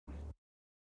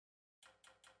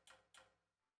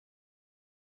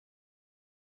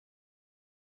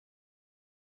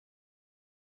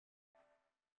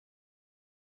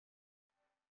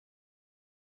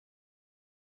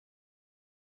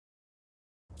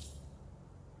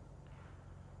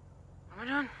I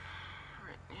done?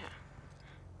 Right, yeah.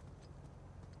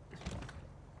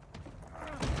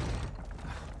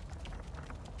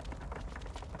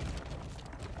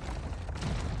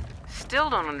 Still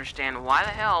don't understand why the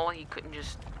hell he couldn't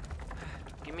just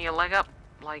give me a leg up.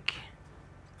 Like,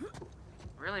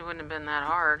 really wouldn't have been that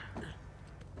hard.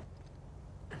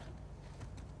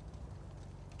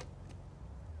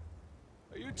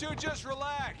 You two just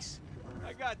relax.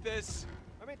 I got this.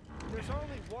 I mean, there's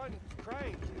only one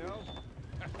crank, you know?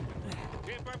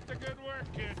 Keep up the good work,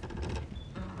 kid.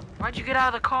 Why'd you get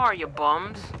out of the car, you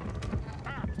bums?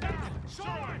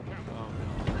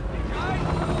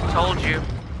 Told you.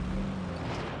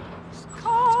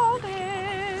 Called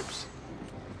it.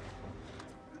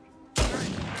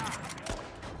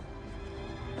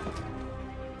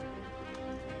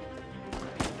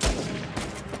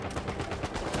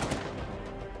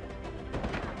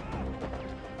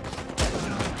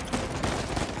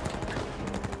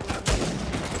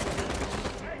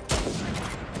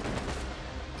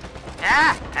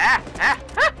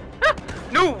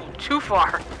 No, too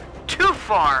far. Too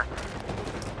far.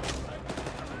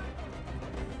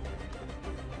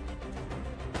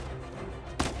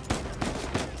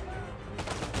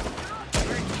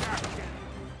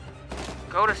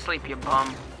 Go to sleep, you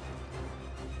bum.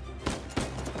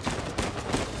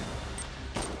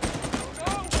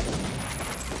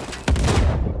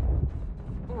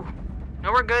 Ooh.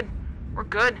 No, we're good. We're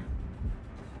good.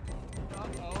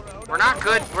 We're not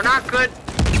good. We're not good.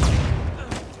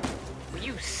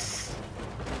 You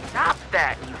stop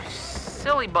that, you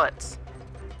silly butts.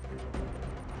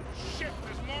 Shit,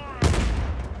 there's more.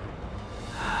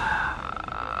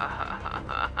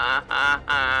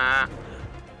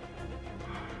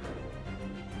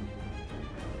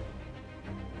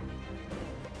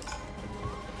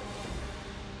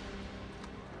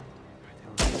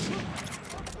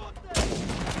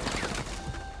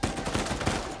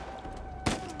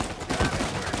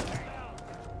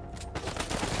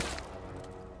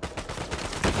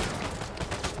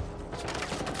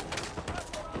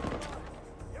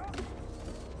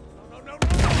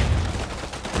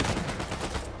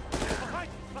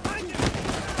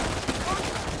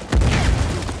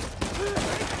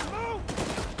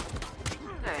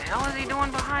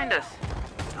 Behind us.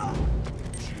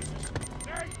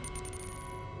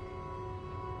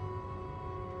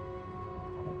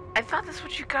 I thought that's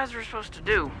what you guys were supposed to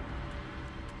do.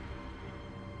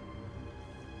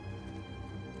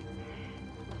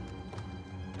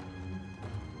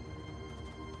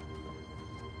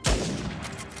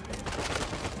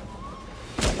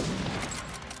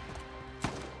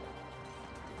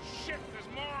 Shit, there's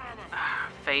more of them.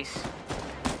 Face.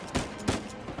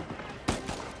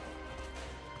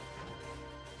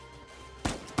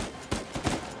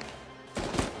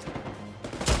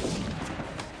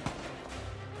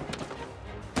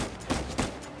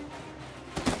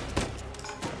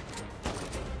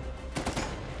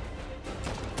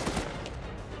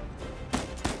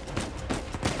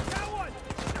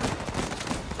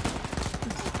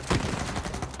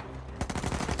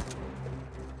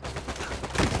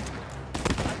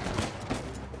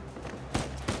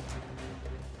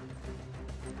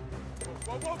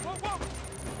 I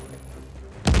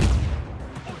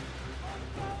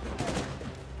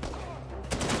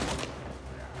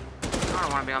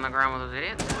don't want to be on the ground with those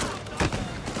idiots.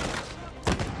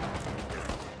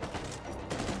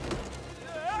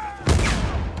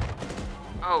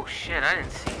 Oh shit, I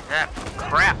didn't see that.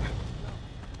 Crap.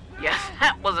 Yes,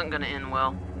 that wasn't gonna end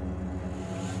well.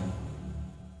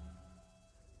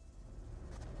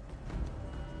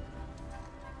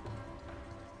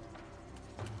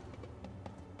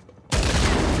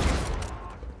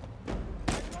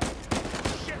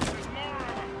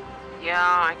 Yeah,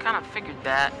 I kind of figured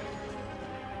that.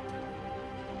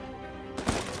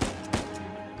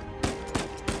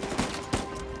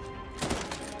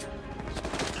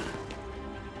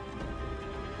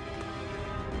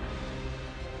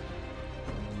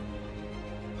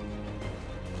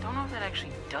 Don't know if that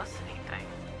actually does anything.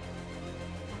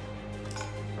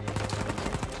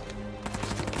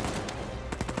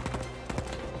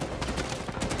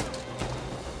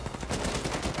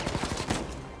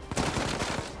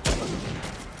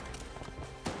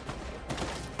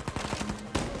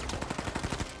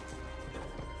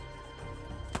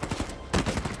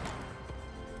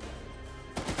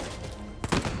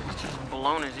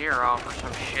 Blown his ear off or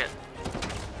some shit.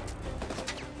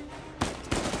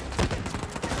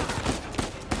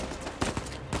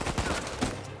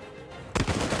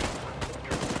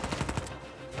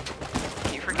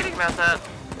 Keep forgetting about that.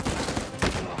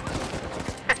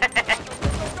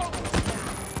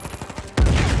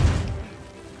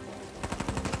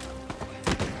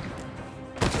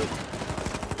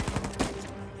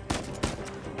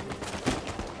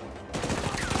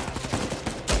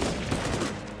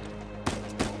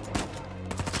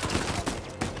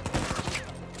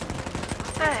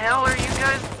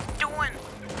 guys doing?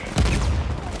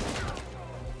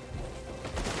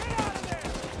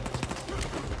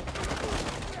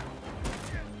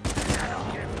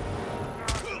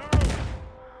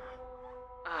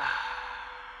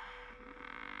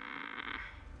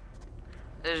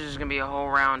 This is gonna be a whole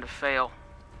round to fail.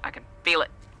 I can feel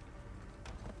it.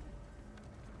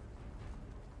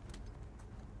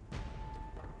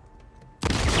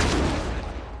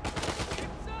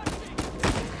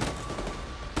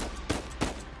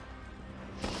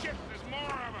 Shit, there's more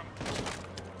of them.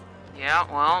 Yeah,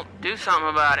 well, do something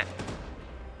about it.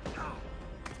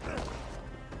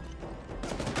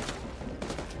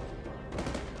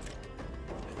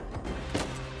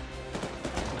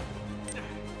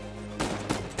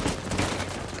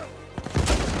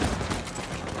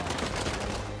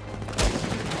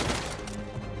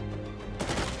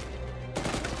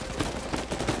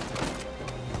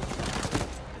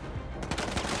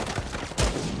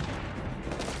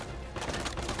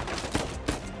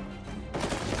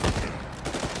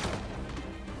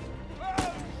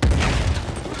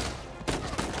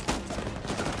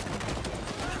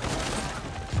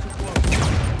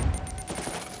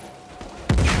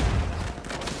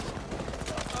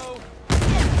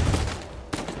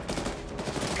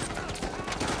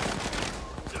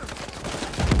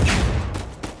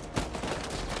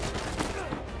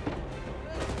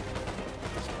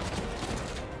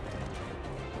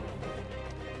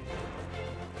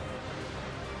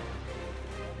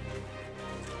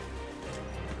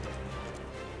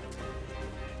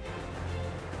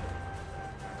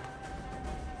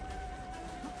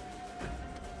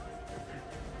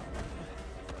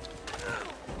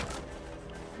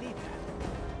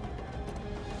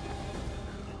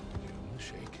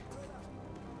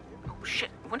 Oh shit,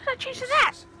 when did I change to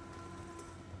that?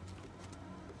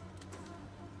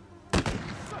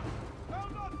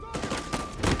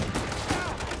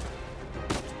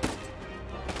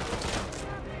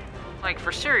 Like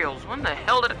for cereals, when the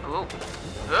hell did it? Oh,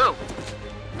 oh.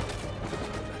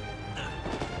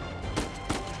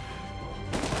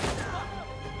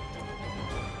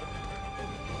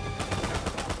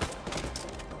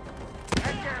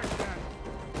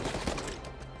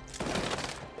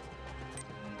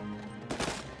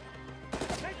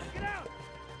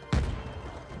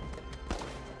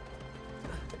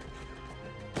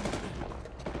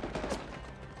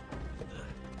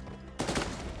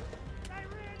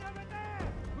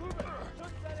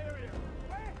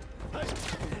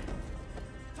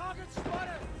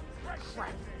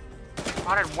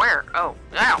 Spotted where? Oh,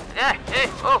 ow, yeah, hey,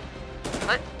 oh,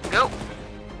 let go.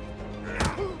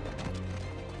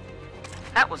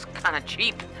 That was kind of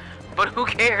cheap, but who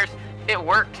cares? It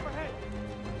worked.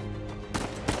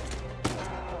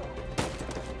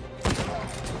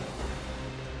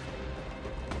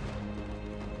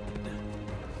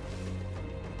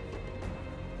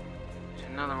 There's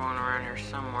another one around here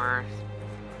somewhere.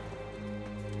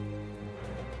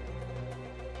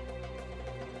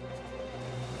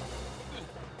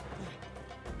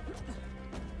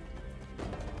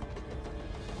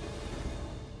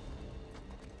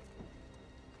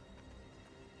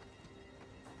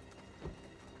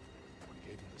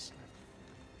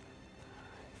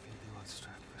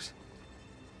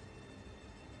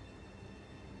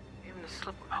 Even the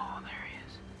slip. Oh, there he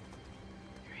is.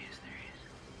 There he is. There he is.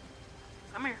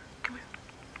 Come here. Come here.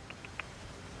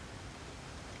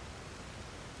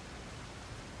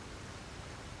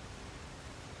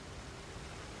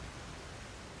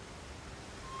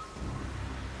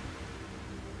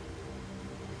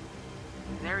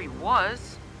 There he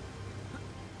was.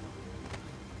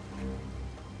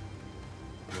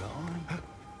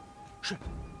 Shit.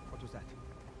 What was that?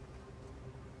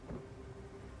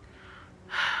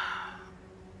 How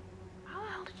the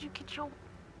hell did you get your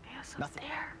ass up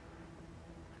there?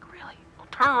 Like, really? Well,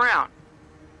 turn around.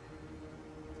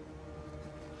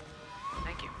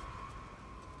 Thank you.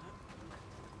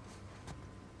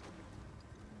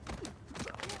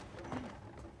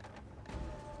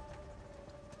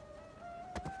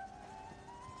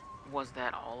 Was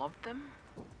that all of them?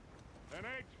 Then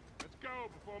H, let's go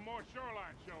before more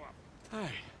shoreline show up.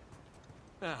 Hey.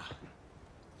 Now,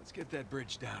 let's get that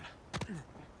bridge down.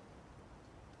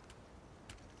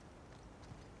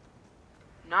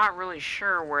 Not really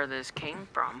sure where this came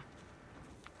from,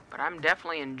 but I'm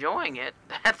definitely enjoying it.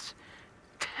 That's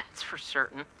for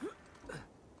certain.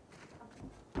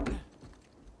 You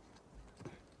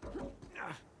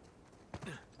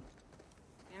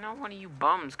know, one of you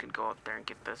bums could go up there and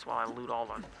get this while I loot all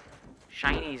the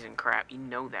shinies and crap. You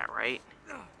know that, right?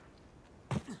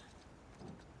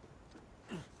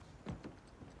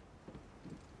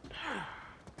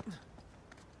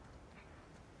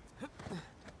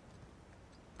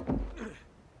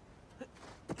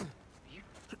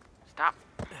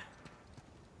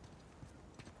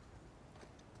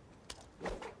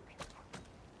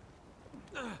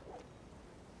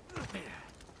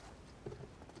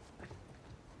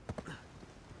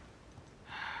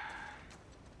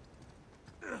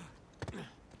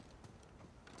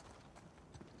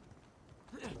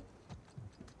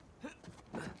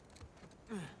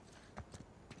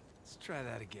 try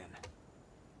that again.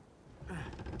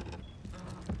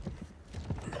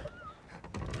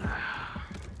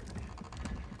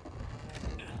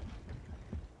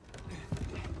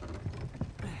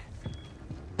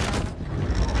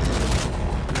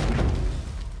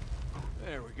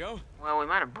 There we go. Well, we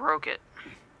might have broke it.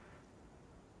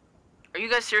 Are you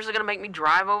guys seriously gonna make me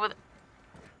drive over the...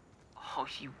 Oh,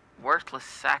 you worthless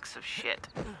sacks of shit.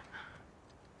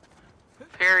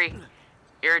 Very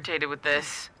irritated with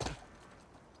this.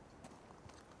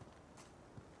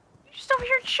 You're just over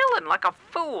here chilling like a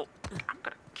fool. I'm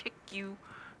gonna kick you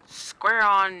square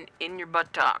on in your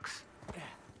buttocks.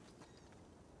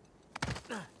 What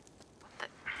the...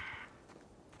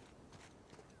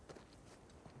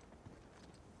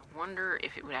 I wonder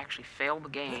if it would actually fail the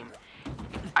game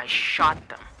if I shot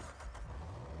them.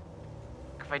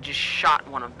 If I just shot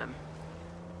one of them.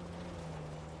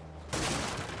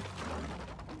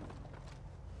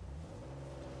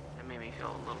 That made me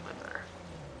feel a little bit better.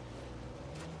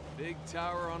 Big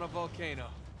tower on a volcano.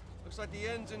 Looks like the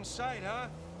end's in sight, huh?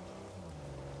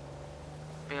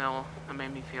 That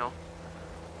made me feel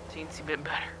a teensy bit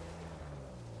better.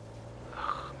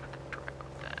 Ugh, I'm gonna drive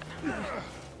with that.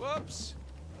 Whoops.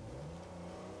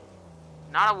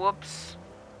 Not a whoops.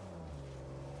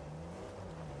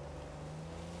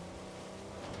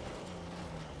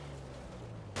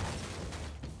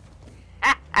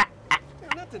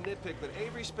 Not to nitpick, but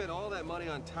Avery spent all that money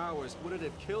on towers. Would it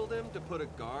have killed him to put a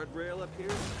guardrail up here?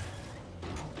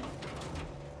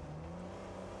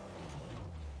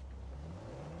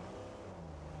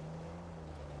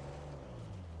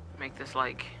 Make this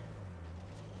like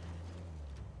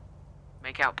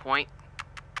make out point.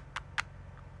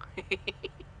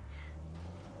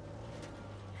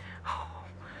 Oh,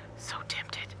 so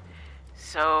tempted.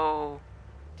 So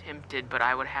tempted, but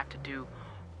I would have to do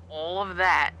all of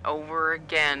that over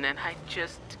again, and I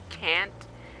just can't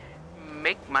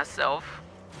make myself.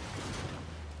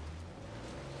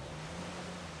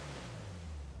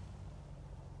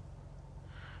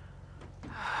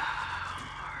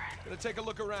 Gonna take a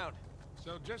look around.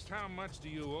 So just how much do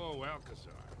you owe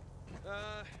Alcazar?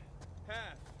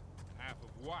 Half. Half of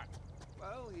what?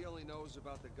 Well, he only knows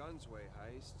about the Gunsway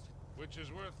heist. Which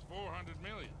is worth 400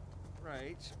 million.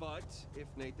 Right, but if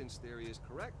Nathan's theory is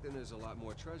correct, then there's a lot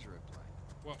more treasure at play.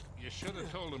 Well, you should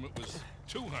have told him it was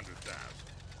 200,000.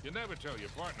 You never tell your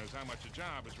partners how much a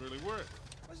job is really worth.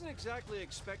 Wasn't exactly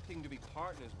expecting to be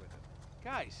partners with him.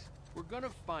 Guys, we're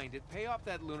gonna find it, pay off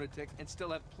that lunatic, and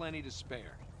still have plenty to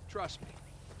spare. Trust me.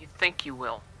 You think you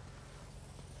will.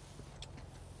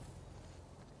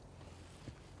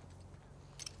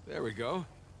 There we go.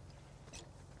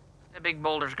 That big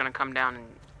boulder's gonna come down and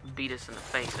beat us in the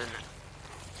face, isn't it?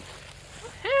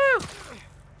 Woohoo!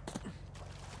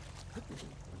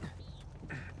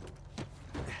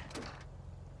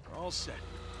 We're all set.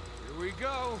 Here we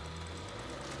go.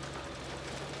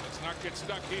 Let's not get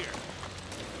stuck here.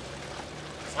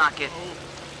 Let's not get... Oh,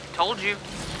 Told you.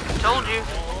 Told you.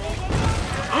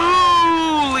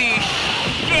 Holy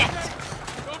shit!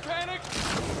 Don't panic!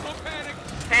 Don't panic!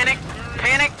 Panic!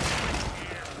 Panic!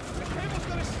 The cable's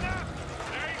gonna snap!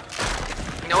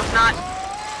 No, it's not.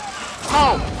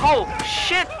 Oh! Oh!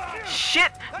 Shit!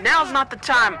 Shit! Now's not the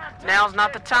time. Now's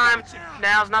not the time.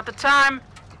 Now's not the time.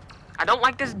 I don't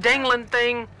like this dangling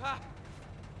thing. Come on,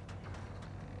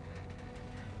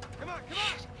 come on!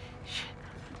 Shit.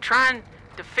 I'm trying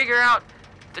to figure out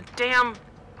the damn